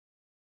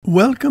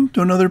Welcome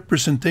to another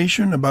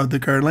presentation about the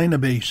Carolina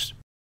Bays.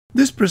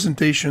 This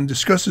presentation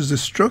discusses the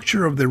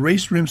structure of the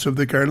raised rims of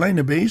the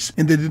Carolina Bays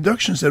and the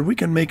deductions that we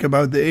can make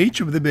about the age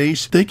of the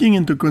bays, taking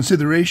into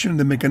consideration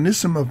the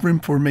mechanism of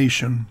rim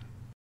formation.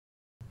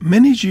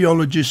 Many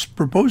geologists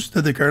propose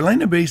that the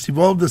Carolina Bays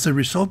evolved as a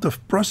result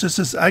of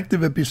processes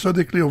active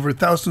episodically over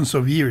thousands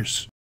of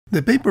years.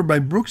 The paper by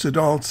Brooks et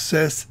al.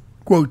 Says,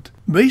 quote,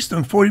 based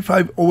on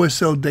 45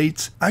 OSL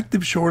dates,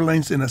 active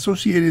shorelines and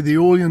associated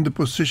aeolian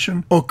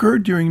deposition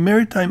occurred during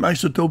maritime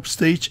isotope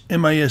stage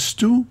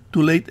MIS2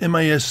 to late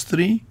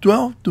MIS3,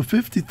 12 to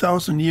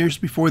 50,000 years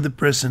before the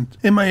present,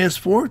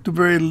 MIS4 to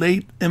very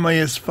late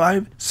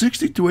MIS5,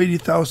 60 to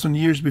 80,000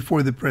 years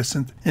before the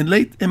present, and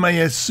late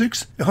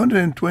MIS6,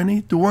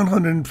 120 to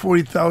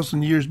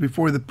 140,000 years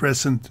before the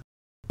present.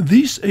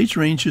 These age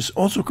ranges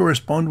also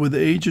correspond with the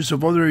ages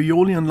of other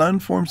aeolian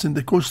landforms in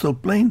the coastal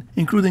plain,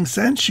 including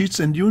sand sheets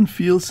and dune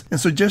fields, and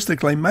suggest a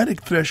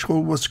climatic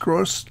threshold was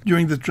crossed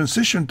during the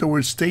transition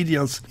towards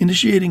stadials,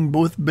 initiating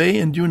both bay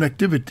and dune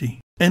activity.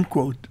 End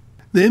quote.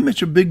 The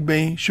image of Big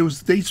Bay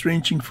shows dates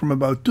ranging from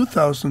about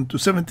 2,000 to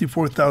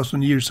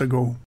 74,000 years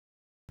ago.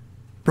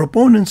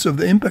 Proponents of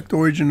the impact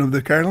origin of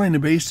the Carolina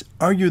Bays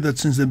argue that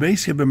since the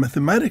bays have a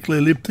mathematically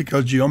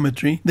elliptical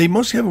geometry, they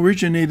must have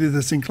originated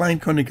as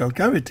inclined conical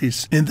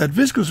cavities, and that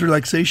viscous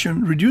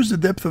relaxation reduced the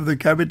depth of the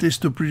cavities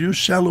to produce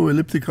shallow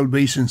elliptical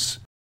basins.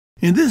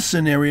 In this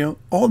scenario,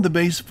 all the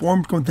bays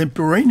formed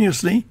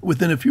contemporaneously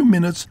within a few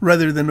minutes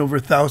rather than over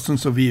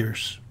thousands of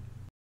years.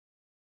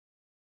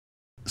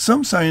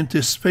 Some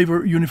scientists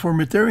favor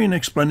uniformitarian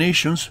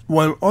explanations,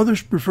 while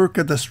others prefer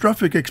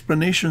catastrophic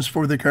explanations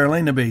for the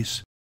Carolina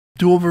Bays.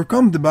 To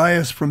overcome the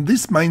bias from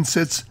these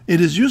mindsets, it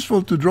is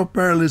useful to draw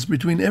parallels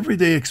between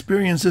everyday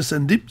experiences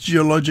and deep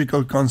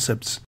geological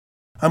concepts.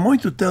 I'm going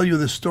to tell you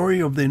the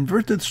story of the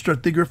inverted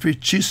stratigraphy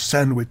cheese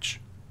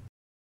sandwich.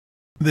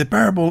 The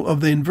parable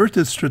of the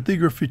inverted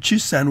stratigraphy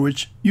cheese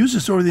sandwich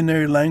uses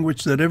ordinary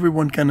language that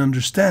everyone can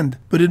understand,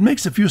 but it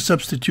makes a few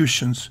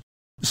substitutions.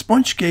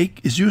 Sponge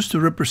cake is used to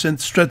represent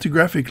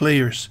stratigraphic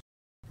layers.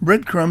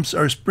 Breadcrumbs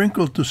are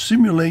sprinkled to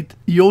simulate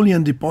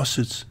aeolian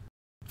deposits.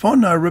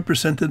 Fauna are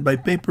represented by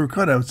paper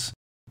cutouts.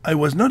 I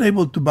was not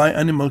able to buy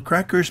animal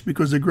crackers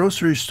because the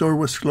grocery store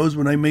was closed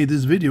when I made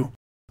this video.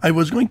 I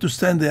was going to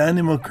stand the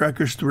animal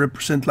crackers to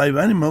represent live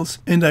animals,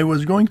 and I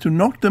was going to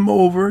knock them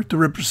over to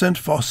represent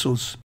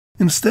fossils.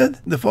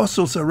 Instead, the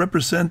fossils are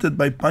represented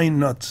by pine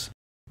nuts.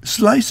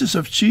 Slices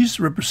of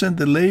cheese represent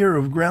the layer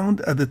of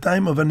ground at the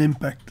time of an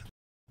impact.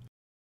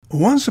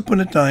 Once upon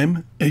a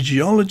time, a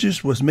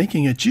geologist was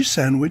making a cheese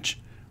sandwich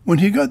when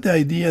he got the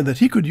idea that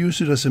he could use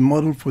it as a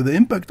model for the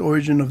impact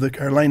origin of the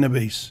Carolina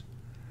Bays.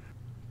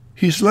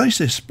 He sliced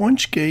a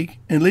sponge cake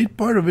and laid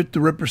part of it to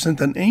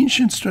represent an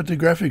ancient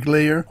stratigraphic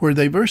layer where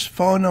diverse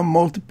fauna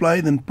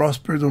multiplied and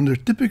prospered under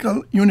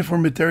typical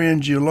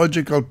uniformitarian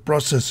geological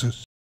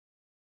processes.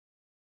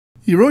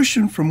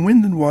 Erosion from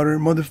wind and water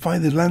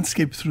modified the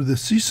landscape through the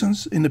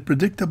seasons in a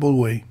predictable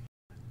way.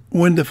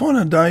 When the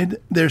fauna died,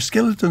 their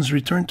skeletons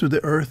returned to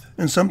the earth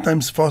and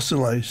sometimes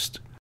fossilized.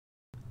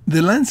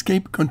 The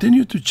landscape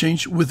continued to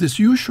change with its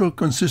usual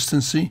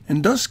consistency,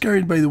 and dust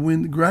carried by the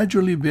wind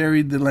gradually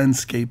varied the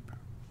landscape.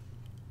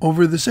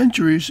 Over the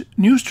centuries,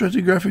 new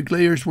stratigraphic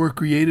layers were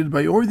created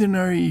by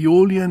ordinary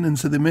aeolian and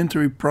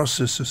sedimentary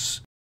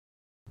processes.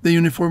 The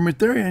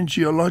uniformitarian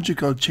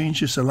geological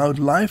changes allowed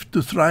life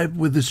to thrive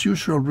with its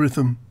usual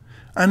rhythm.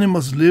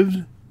 Animals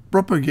lived,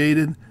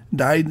 propagated,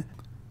 died,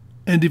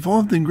 and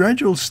evolved in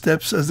gradual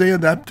steps as they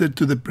adapted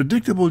to the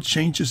predictable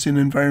changes in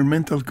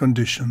environmental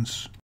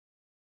conditions.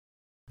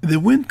 The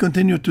wind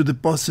continued to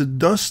deposit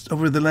dust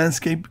over the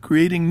landscape,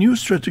 creating new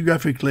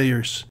stratigraphic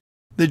layers.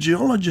 The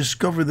geologists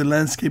covered the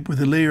landscape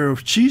with a layer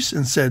of cheese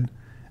and said,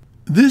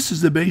 "This is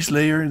the base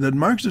layer that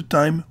marks the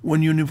time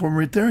when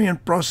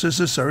uniformitarian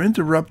processes are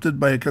interrupted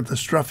by a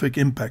catastrophic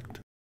impact."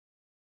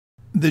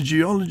 The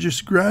geologists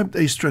grabbed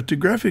a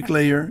stratigraphic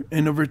layer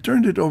and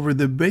overturned it over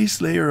the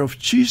base layer of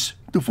cheese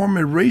to form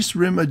a raised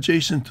rim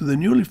adjacent to the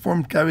newly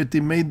formed cavity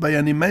made by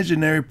an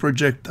imaginary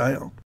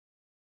projectile.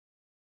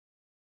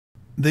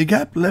 The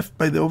gap left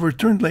by the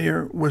overturned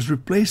layer was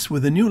replaced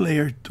with a new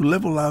layer to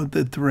level out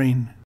the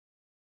terrain.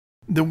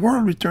 The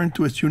world returned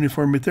to its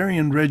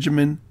uniformitarian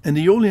regimen, and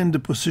the aeolian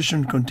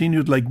deposition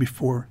continued like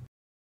before.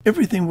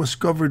 Everything was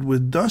covered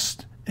with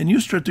dust, and new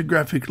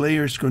stratigraphic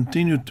layers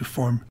continued to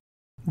form.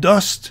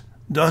 Dust,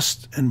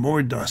 dust, and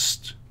more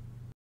dust.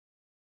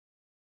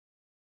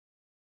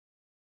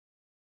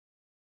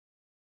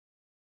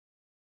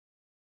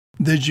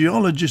 The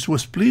geologist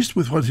was pleased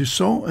with what he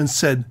saw and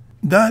said,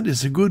 "That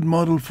is a good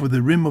model for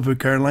the rim of a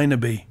Carolina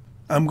Bay.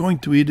 I'm going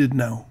to eat it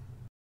now."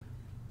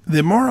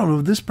 The moral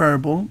of this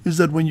parable is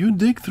that when you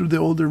dig through the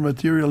older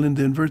material in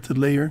the inverted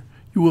layer,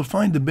 you will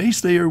find the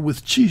base layer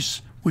with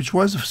cheese, which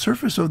was the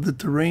surface of the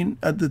terrain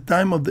at the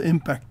time of the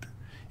impact.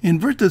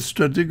 Inverted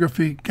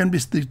stratigraphy can be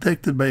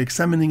detected by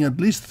examining at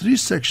least 3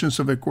 sections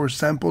of a core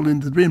sample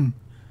in the rim.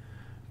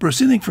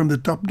 Proceeding from the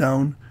top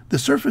down, the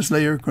surface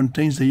layer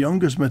contains the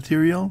youngest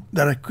material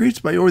that accretes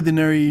by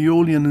ordinary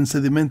aeolian and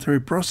sedimentary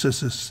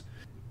processes.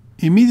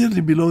 Immediately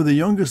below the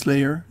youngest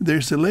layer,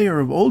 there's a layer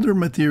of older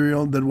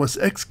material that was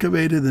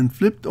excavated and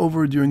flipped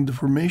over during the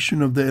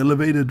formation of the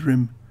elevated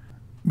rim.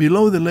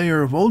 Below the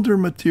layer of older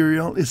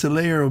material is a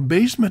layer of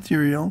base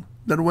material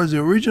that was the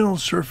original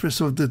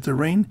surface of the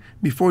terrain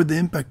before the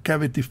impact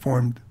cavity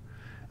formed.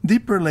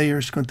 Deeper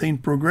layers contain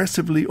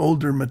progressively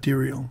older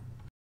material.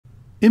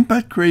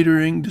 Impact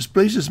cratering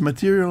displaces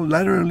material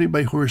laterally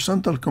by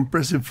horizontal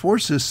compressive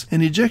forces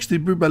and ejects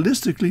debris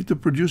ballistically to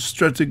produce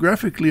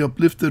stratigraphically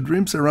uplifted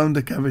rims around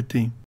the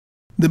cavity.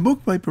 The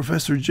book by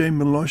Professor J.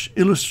 Meloche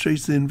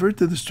illustrates the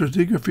inverted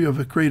stratigraphy of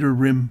a crater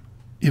rim.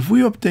 If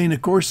we obtain a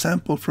core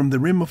sample from the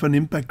rim of an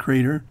impact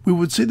crater, we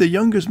would see the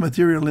youngest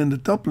material in the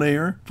top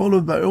layer,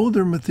 followed by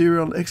older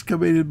material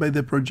excavated by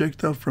the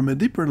projectile from a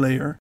deeper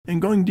layer,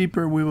 and going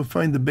deeper we will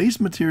find the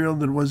base material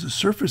that was the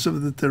surface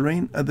of the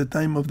terrain at the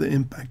time of the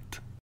impact.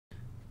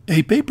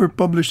 A paper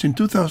published in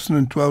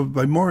 2012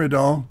 by Moore et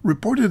al.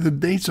 Reported the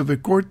dates of a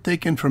core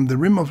taken from the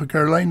rim of a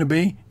Carolina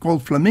Bay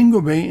called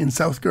Flamingo Bay in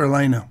South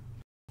Carolina.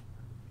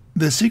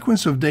 The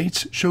sequence of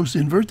dates shows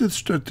inverted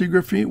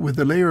stratigraphy with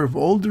a layer of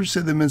older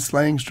sediments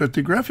lying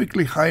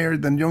stratigraphically higher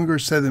than younger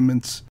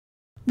sediments.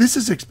 This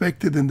is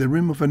expected in the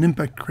rim of an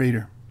impact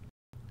crater.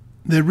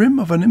 The rim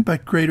of an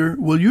impact crater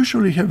will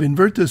usually have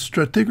inverted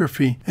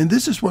stratigraphy, and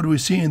this is what we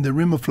see in the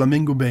rim of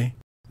Flamingo Bay.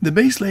 The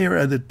base layer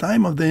at the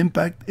time of the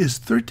impact is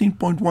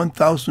 13.1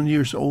 thousand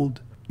years old.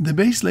 The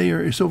base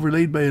layer is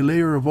overlaid by a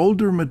layer of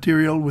older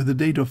material with a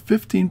date of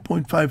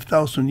 15.5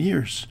 thousand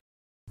years.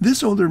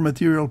 This older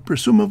material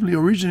presumably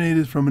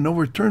originated from an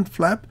overturned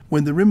flap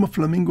when the rim of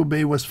Flamingo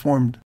Bay was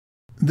formed.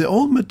 The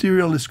old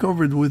material is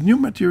covered with new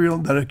material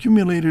that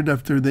accumulated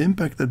after the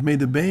impact that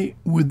made the bay,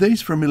 with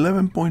dates from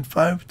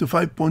 11.5 to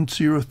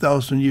 5.0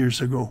 thousand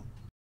years ago.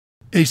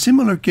 A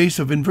similar case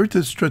of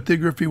inverted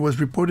stratigraphy was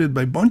reported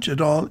by Bunch et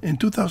al. In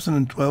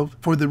 2012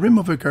 for the rim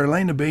of a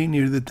Carolina Bay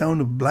near the town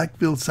of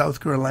Blackville,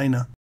 South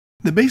Carolina.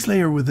 The base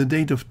layer with a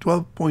date of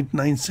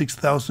 12.96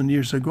 thousand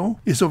years ago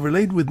is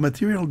overlaid with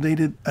material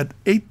dated at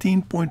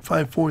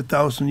 18.54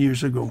 thousand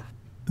years ago.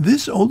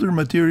 This older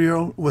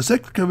material was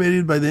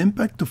excavated by the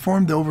impact to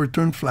form the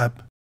overturned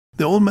flap.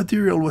 The old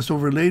material was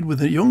overlaid with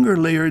a younger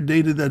layer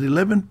dated at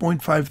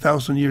 11.5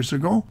 thousand years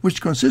ago,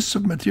 which consists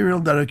of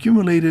material that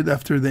accumulated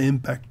after the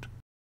impact.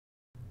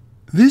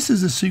 This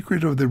is the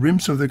secret of the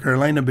rims of the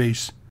Carolina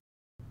Bays.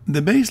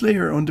 The base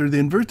layer under the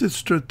inverted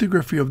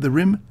stratigraphy of the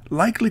rim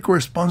likely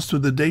corresponds to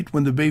the date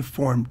when the bay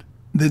formed.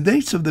 The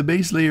dates of the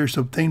base layers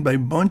obtained by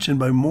Bunch and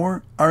by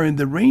Moore are in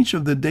the range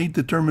of the date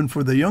determined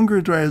for the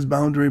Younger Dryas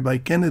boundary by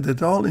Kenneth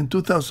et al. In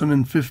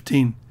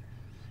 2015.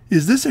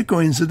 Is this a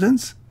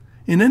coincidence?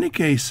 In any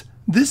case,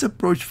 this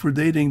approach for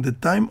dating the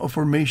time of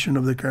formation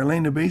of the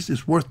Carolina Bays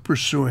is worth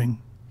pursuing.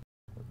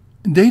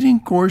 Dating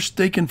cores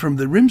taken from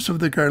the rims of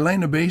the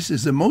Carolina Bays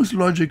is the most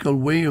logical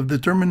way of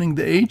determining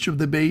the age of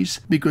the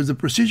bays because the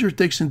procedure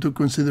takes into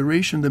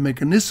consideration the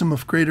mechanism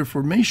of crater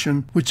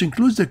formation, which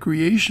includes the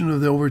creation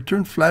of the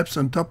overturned flaps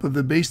on top of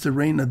the base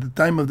terrain at the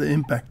time of the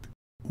impact.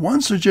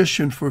 One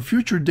suggestion for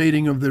future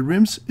dating of the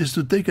rims is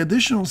to take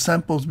additional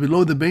samples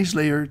below the base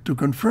layer to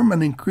confirm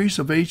an increase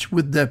of age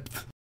with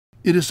depth.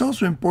 It is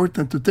also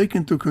important to take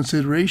into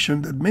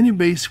consideration that many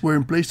bays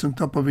were placed on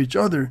top of each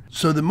other,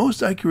 so the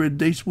most accurate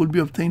dates will be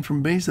obtained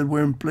from bays that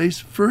were in place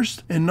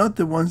first and not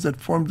the ones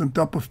that formed on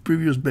top of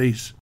previous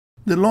bays.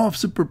 The law of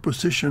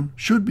superposition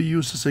should be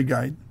used as a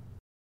guide.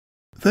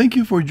 Thank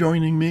you for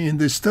joining me in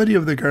this study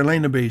of the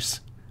Carolina Bays.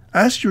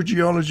 Ask your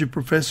geology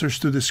professors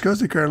to discuss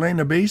the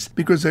Carolina Bays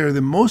because they are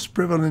the most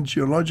prevalent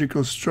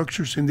geological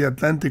structures in the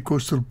Atlantic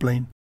coastal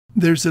plain.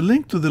 There's a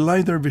link to the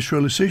LiDAR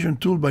visualization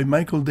tool by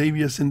Michael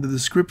Davias in the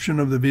description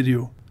of the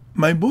video.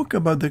 My book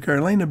about the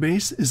Carolina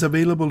Bays is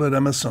available at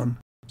Amazon.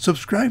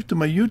 Subscribe to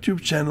my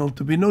YouTube channel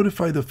to be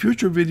notified of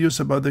future videos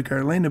about the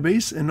Carolina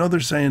Bays and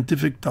other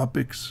scientific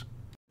topics.